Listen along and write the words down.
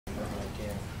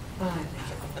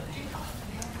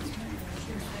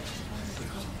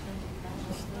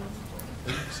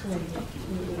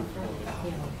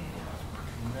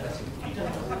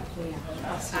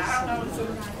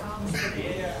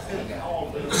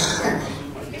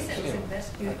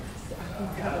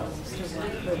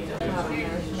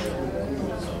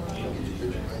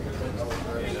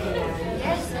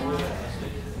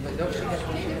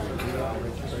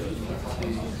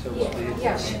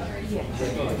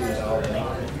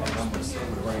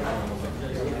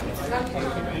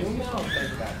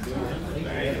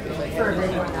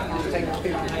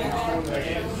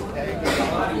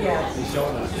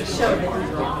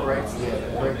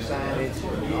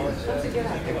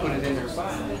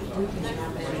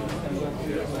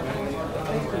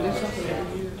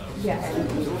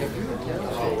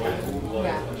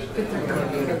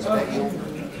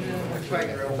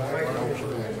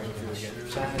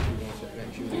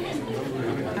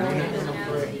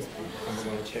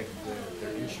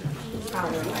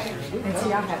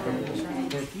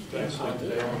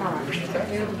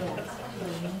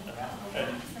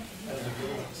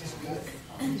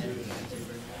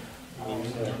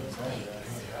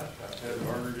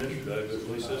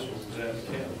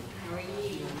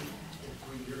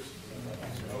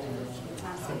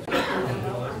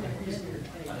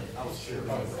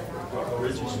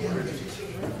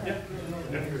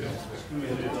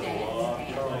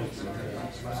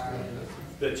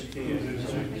That you can do the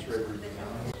students record.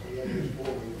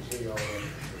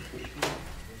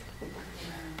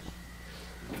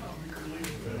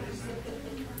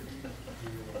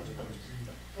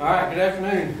 All right, good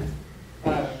afternoon.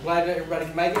 Glad that everybody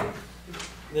can make it.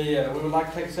 We would like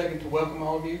to take a second to welcome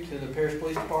all of you to the Parish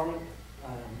Police Department,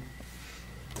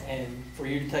 and for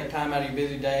you to take time out of your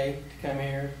busy day to come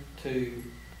here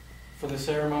for the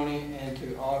ceremony and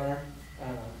to honor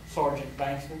Sergeant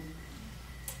Bankston.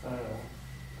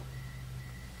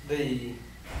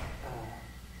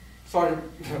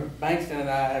 Sergeant Bankston and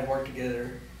I have worked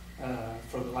together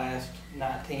for the last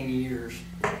 19 years,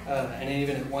 and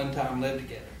even at one time lived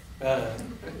together.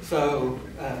 That's a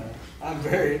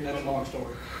long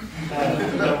story.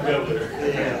 Don't go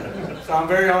there. Yeah. So I'm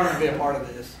very honored to be a part of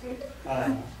this.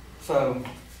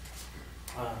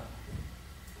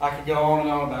 I could go on and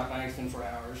on about Bankston for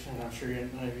hours, and I'm sure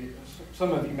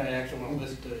some of you may actually want to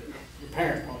listen to it. Your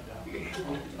parents probably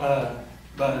don't.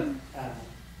 But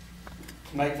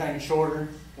to make things shorter,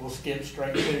 we'll skip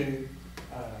straight to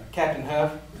Captain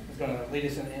Huff, who's going to lead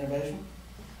us into innovation.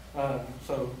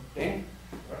 Danny?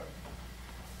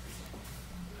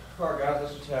 All right, guys,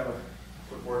 let's just have a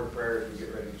quick word of prayer as we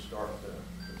get ready to start the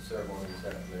ceremony this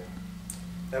afternoon.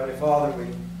 Heavenly Father,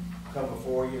 we come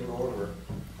before you, Lord. We're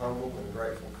humble and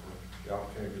grateful for the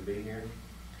opportunity to be here.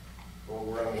 Lord,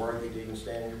 we're unworthy to even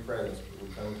stand in your presence, but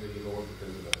we come to you, Lord,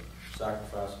 because of the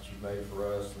sacrifice that you've made for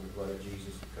us and the blood of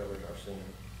Jesus that covered our sin.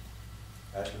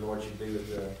 I ask you, Lord, you be with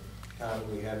the time that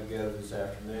we have together this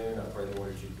afternoon. I pray,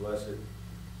 Lord, that you bless it.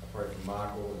 I pray for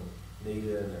Michael and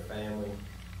Nita and their family.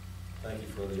 Thank you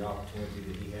for the opportunity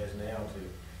that he has now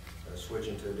to switch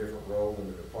into a different role in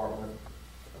the department.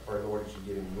 I pray, Lord, that you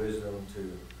give him wisdom to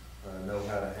know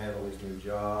how to handle his new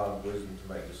job, wisdom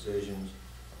to make decisions.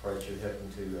 I pray that you help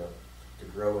him to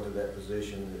grow into that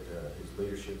position, that his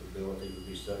leadership ability would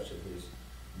be such that his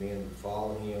men would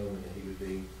follow him and that he would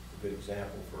be a good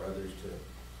example for others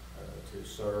to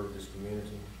serve this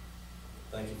community.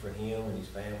 Thank you for him and his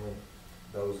family,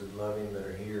 those that love him that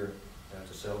are here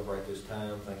to celebrate this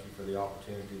time. Thank you for the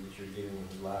opportunity that you're giving in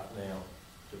his life now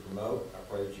to promote. I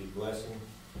pray that you bless him.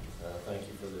 Thank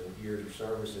you for the years of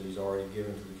service that he's already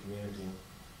given to the community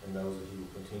and those that he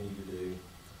will continue to do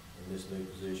in this new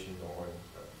position or in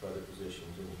other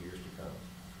positions in the years to come.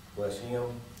 Bless him.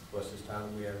 Bless this time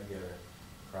that we have together.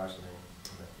 In Christ's name.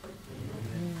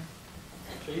 Amen.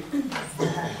 Chief?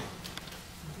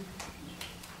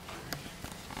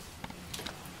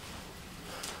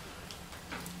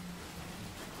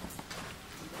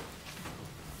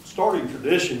 Starting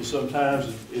tradition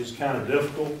sometimes is kind of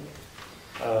difficult.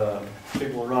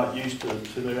 People are not used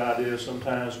to new ideas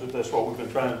sometimes, but that's what we've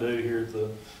been trying to do here at the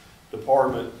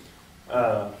department.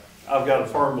 I've got a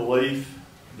firm belief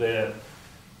that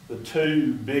the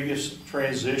two biggest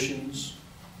transitions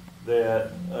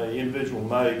that an individual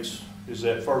makes is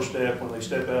that first step when they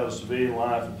step out of civilian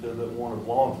life into the one of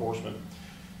law enforcement.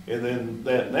 And then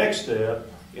that next step,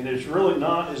 and it's really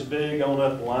not as big on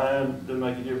up the line, doesn't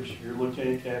make a difference if you're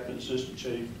lieutenant, captain, assistant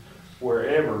chief,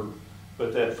 wherever,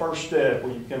 but that first step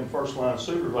when you become first line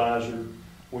supervisor,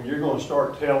 when you're going to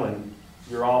start telling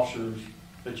your officers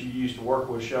that you used to work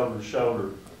with shoulder to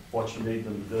shoulder what you need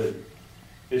them to do.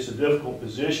 It's a difficult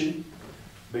position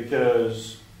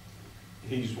because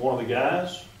he's one of the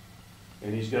guys,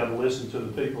 and he's got to listen to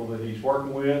the people that he's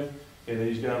working with, and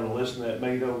he's got to listen to that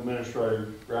meeting administrator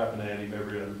griping at him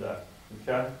every other day.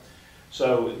 Okay?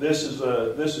 So this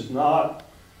is not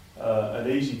an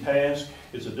easy task.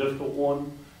 It's a difficult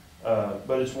one,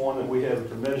 but it's one that we have a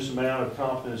tremendous amount of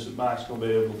confidence that Mike's going to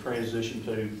be able to transition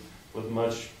to with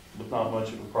not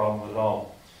much of a problem at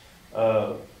all.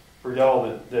 For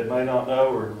y'all that may not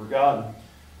know or have forgotten,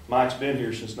 Mike's been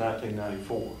here since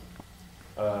 1994.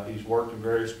 He's worked in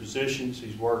various positions.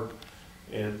 He's worked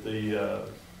at the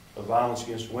Violence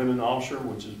Against Women officer,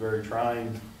 which is a very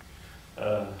trying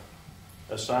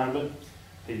assignment.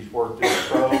 He's worked in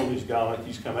patrol.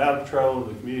 He's come out of patrol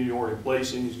into community-oriented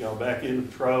policing. He's gone back into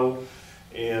patrol.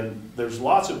 And there's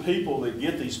lots of people that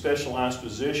get these specialized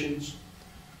positions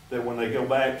that when they go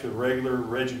back to regular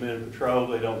regimented patrol,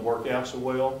 they don't work out so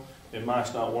well. And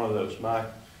Mike's not one of those. Mike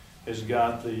has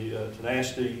got the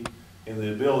tenacity and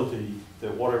the ability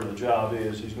that whatever the job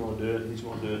is, he's going to do it, and he's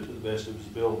going to do it to the best of his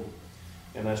ability.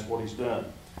 And that's what he's done.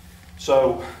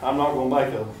 So I'm not going to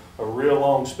make a real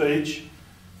long speech,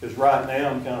 because right now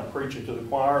I'm kind of preaching to the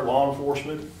choir. Law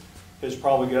enforcement has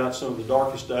probably got some of the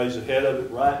darkest days ahead of it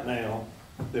right now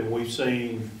than we've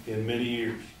seen in many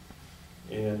years.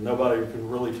 And nobody can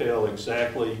really tell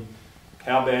exactly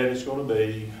how bad it's going to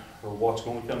be or what's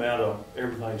going to come out of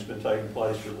everything that's been taking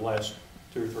place for the last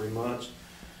 2 or 3 months.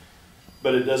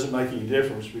 But it doesn't make any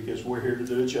difference, because we're here to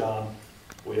do a job.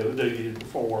 We have a duty to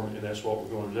perform, and that's what we're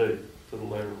going to do to the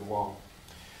letter of the law.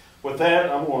 With that,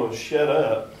 I'm going to shut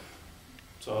up,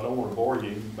 so I don't want to bore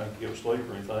you, make you go to sleep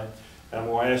or anything. I'm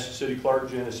going to ask the city clerk,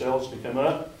 Janice Ellis, to come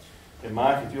up. And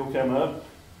Mike, if you'll come up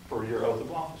for your oath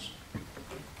of office.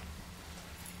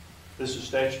 This is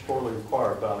statutorily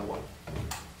required, by the way.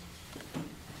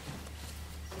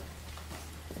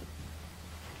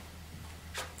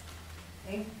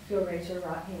 Okay, if you'll raise your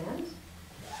right hand.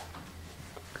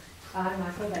 I,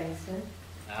 Michael Bankston,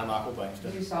 I, Michael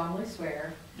Bankston, do solemnly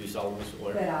swear do solemnly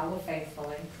swear that I will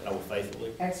faithfully that I will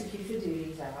faithfully execute the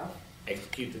duties of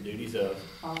execute the duties of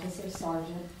Office of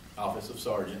Sergeant Office of for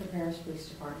Sergeant the Paris Police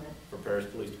Department for Paris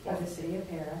Police of the Department City of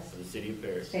Paris, of the City of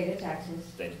Paris, State of Texas,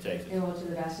 State of Texas, and will to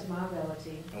the best of my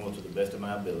ability and will to the best of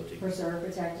my ability preserve,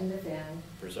 protect, and defend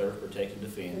preserve, protect, and the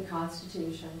defend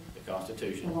Constitution, the the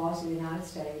Constitution, laws of the United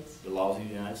States, the laws of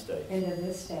the United States, and of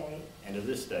this state, and of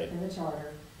this state, and the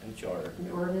Charter, and the Charter,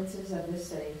 and ordinances of this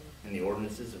city, and the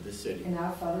ordinances of this city. and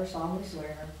I further solemnly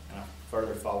swear And I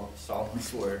further solemnly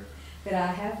swear that I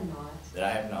have not that I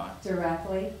have not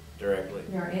directly directly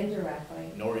nor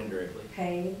indirectly nor indirectly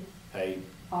paid, paid,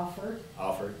 offered,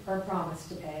 offered, or promised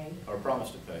to pay or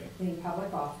promised to pay any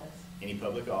public office any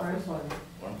public or office employment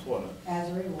or employment as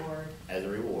a reward as a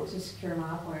reward to secure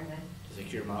my appointment. to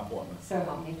secure my appointment. So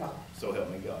help me God. So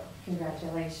help me God.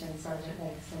 Congratulations, Sergeant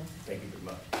Bankston. Thank you very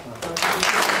much.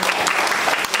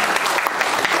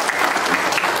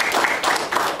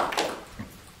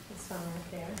 It's fine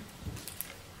right there.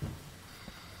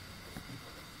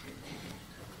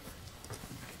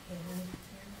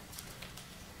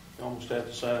 You almost have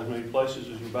to sign as many places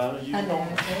as you're bound to use. I know,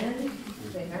 and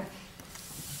there.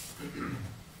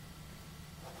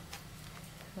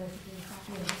 I'll give you a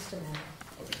copy in just a minute.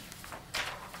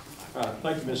 All right,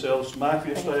 thank you, Ms. Ellis. Mike, if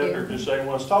you'll Thank stay up you. here just a second.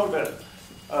 Let's talk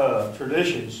about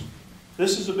traditions.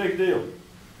 This is a big deal.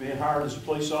 Being hired as a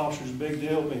police officer is a big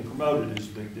deal. Being promoted is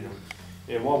a big deal.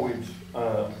 And what we'd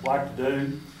like to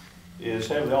do is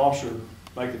have the officer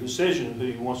make a decision who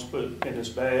he wants to put in this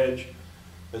badge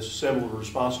as a symbol of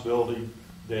responsibility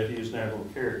that he is now going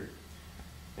to carry.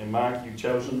 And Mike, you've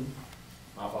chosen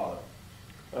My father.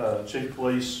 Chief of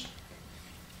Police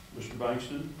Mr.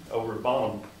 Bankston over at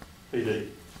Bonham PD.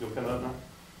 You'll come up now.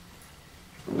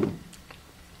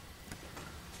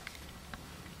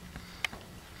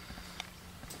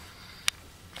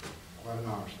 Quite an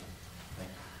honor, sir. Thank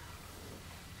you.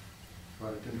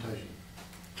 Quite a temptation.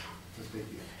 Let's take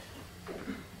you.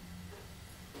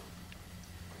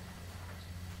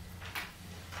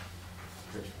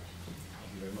 Thank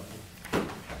you very much.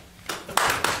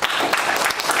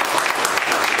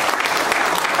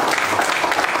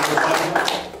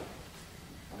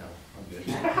 No, I'm good.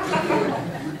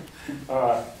 All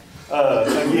right.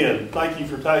 Again, thank you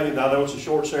for taking, I know it's a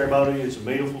short ceremony, it's a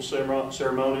meaningful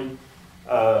ceremony.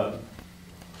 I'm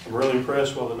really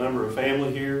impressed with the number of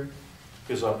family here,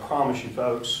 because I promise you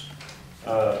folks,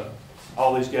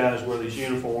 all these guys wear these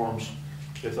uniforms.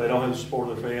 If they don't have the support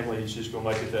of their family, it's just going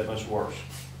to make it that much worse.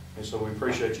 And so we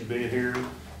appreciate you being here.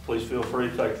 Please feel free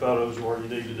to take photos or what you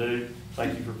need to do.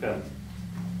 Thank you for coming.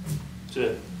 That's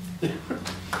it.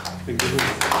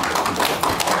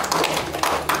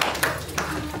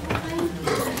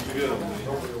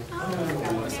 Good.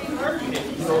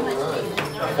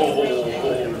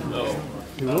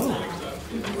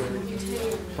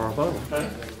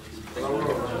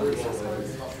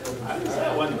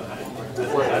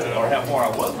 Or how far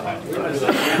I was behind.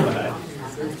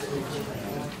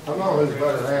 I know who's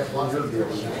better than half one you're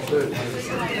giving.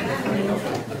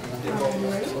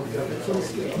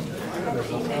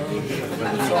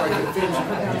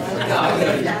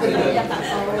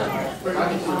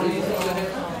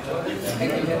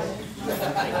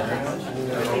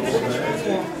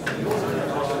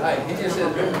 Hey, he just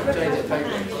said,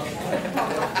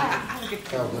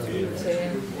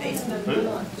 change the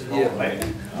paper. Yeah, man.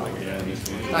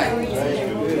 Hey,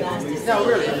 no,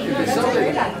 really,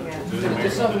 if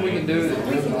it's something we can do to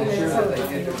make sure that they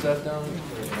get their stuff done.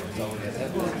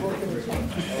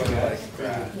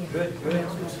 Good.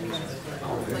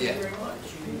 Yeah.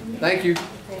 Thank you.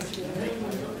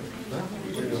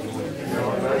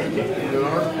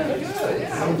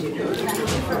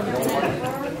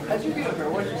 How'd you get up here?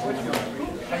 What you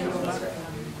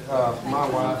My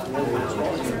wife.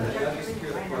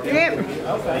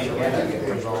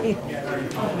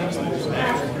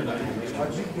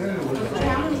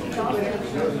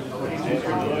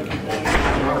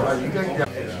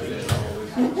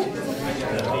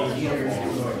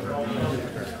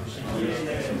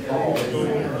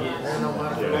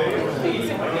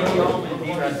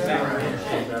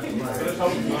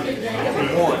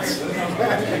 once.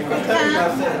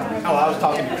 Oh, I was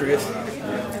talking to Chris.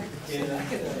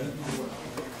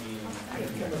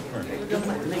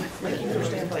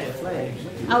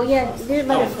 Oh, yeah, do it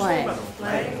like a flag.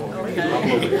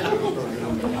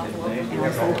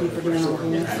 Thank you for doing all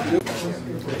this.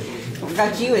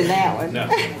 Got you in that one. No.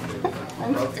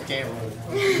 Broke the camera.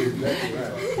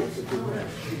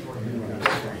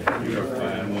 You're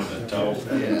fine when I talk.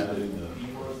 Yeah.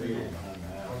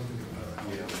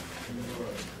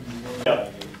 Yeah.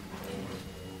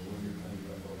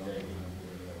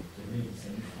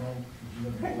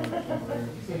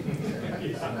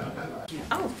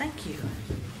 Oh, thank you.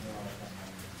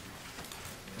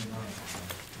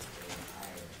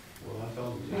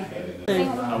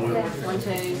 One,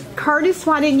 two. Curtis,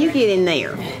 why didn't you get in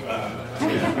there? Got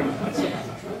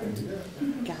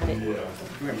it.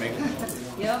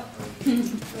 Yep.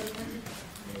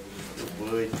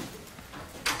 Wood.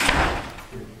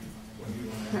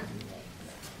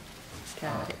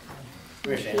 Got it.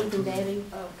 Where's Shannon? Keith and Debbie.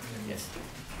 Oh, Yes.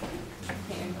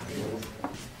 here.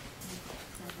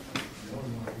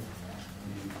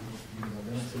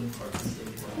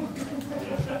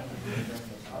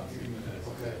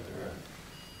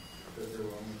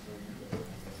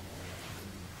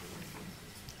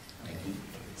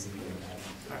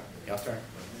 Y'all turn.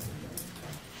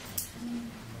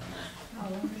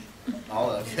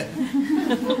 All of you.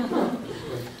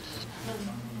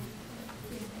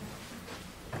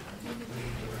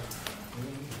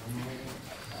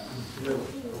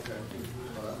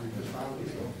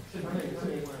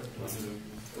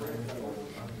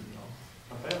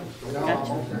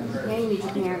 Gotcha. Yeah, you need your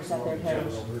parents out there too.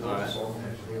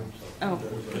 Oh,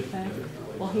 okay.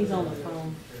 Well, he's on the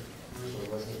phone.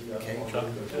 Okay.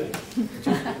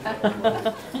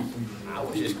 I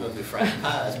was just going to do fried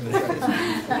pies, but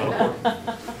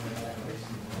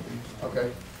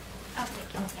Okay.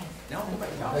 no,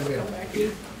 Hey, Bill.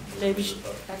 Debbie.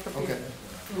 Okay.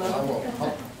 I will.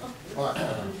 All right.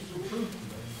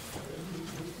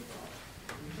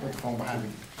 Put the phone behind me.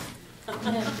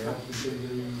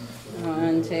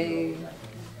 One, two.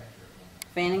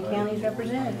 Fannin County's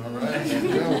represented. All right. Here we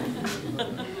go.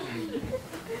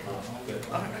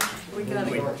 We got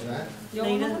it. Nita. I'm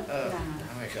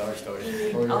actually already started.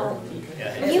 Oh, you're all-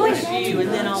 Yeah. You and you, and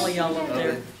then all of y'all up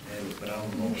there. But I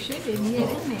don't know.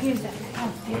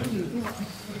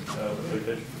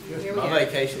 My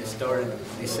vacation started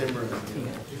December the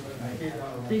 10th.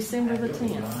 December the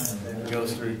 10th.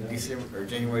 Goes through December or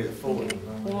January the 4th.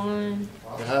 One,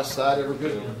 The high side of a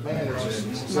good man, there's a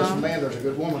successful man, there's a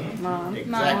good woman. Mom.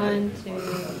 Exactly. 1, 2,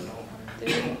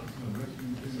 3.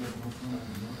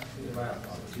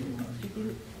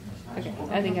 Okay,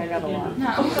 I think I got a lot.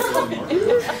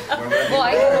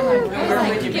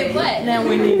 Get what? Now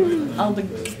we need all the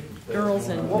girls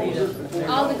and Nita.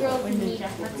 All the girls in need.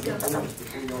 Let's go.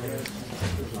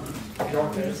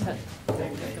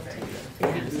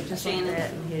 Just like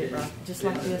that and hit it right, just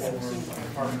like this.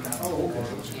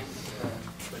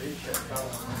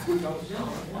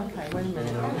 Okay, wait a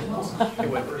minute. Hey,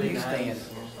 wait,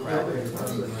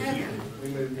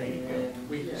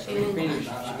 you stand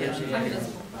right here.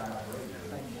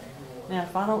 Now,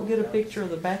 if I don't get a picture of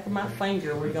the back of my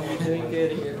finger, we're gonna be doing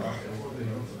good here.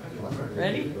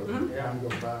 Ready? Time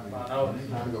goes by,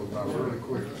 time goes by really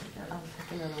quick. I'll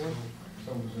take another one.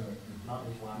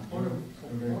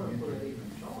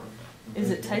 Is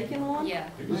it taking one? Yeah.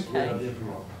 Okay.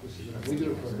 We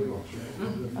do it for the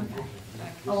Okay.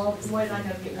 Oh, wait, I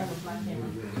gotta get one with my camera.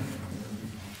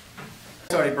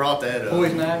 Already brought that up.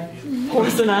 Poison ivy?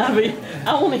 Poison ivy.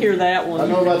 I want to hear that I one.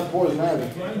 know about the poison ivy.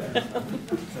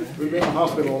 We've been in the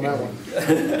hospital on that one.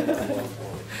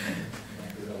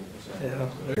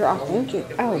 You're authentic.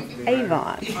 Oh,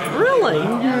 Avon. Really?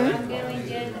 I'm doing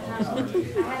good. I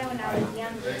had it when I was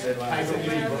younger. When I was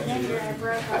younger, I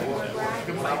broke up more brackets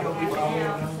than I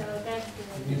have now, so that's good.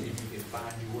 Did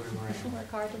you work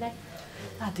hard today?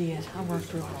 I did. I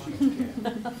worked real hard.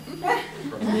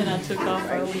 And then I took off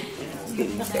early. They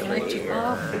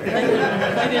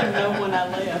didn't know when I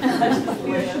left. I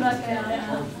just left.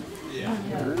 I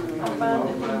find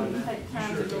that when you take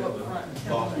time to go up front and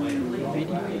tell them, leave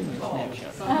video and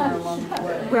snapshots somewhere along the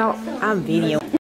way. Well, I'm video.